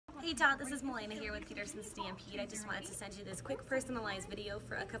Hey Todd, this is Melena here with Peterson Stampede. I just wanted to send you this quick personalized video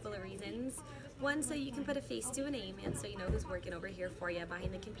for a couple of reasons. One, so you can put a face to a name and so you know who's working over here for you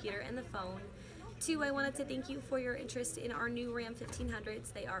behind the computer and the phone. Two, I wanted to thank you for your interest in our new Ram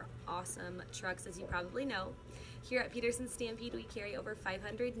 1500s. They are awesome trucks, as you probably know. Here at Peterson Stampede, we carry over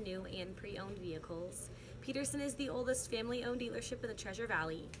 500 new and pre-owned vehicles. Peterson is the oldest family-owned dealership in the Treasure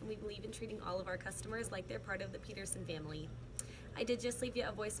Valley, and we believe in treating all of our customers like they're part of the Peterson family. I did just leave you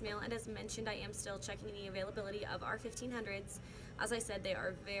a voicemail, and as mentioned, I am still checking the availability of our 1500s. As I said, they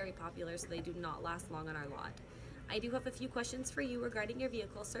are very popular, so they do not last long on our lot. I do have a few questions for you regarding your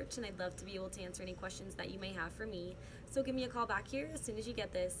vehicle search, and I'd love to be able to answer any questions that you may have for me. So give me a call back here as soon as you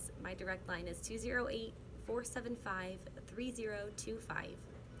get this. My direct line is 208-475-3025.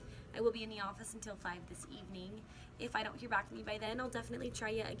 I will be in the office until 5 this evening. If I don't hear back from you by then, I'll definitely try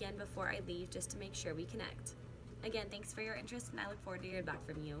you again before I leave just to make sure we connect. Again, thanks for your interest, and I look forward to hearing back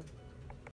from you.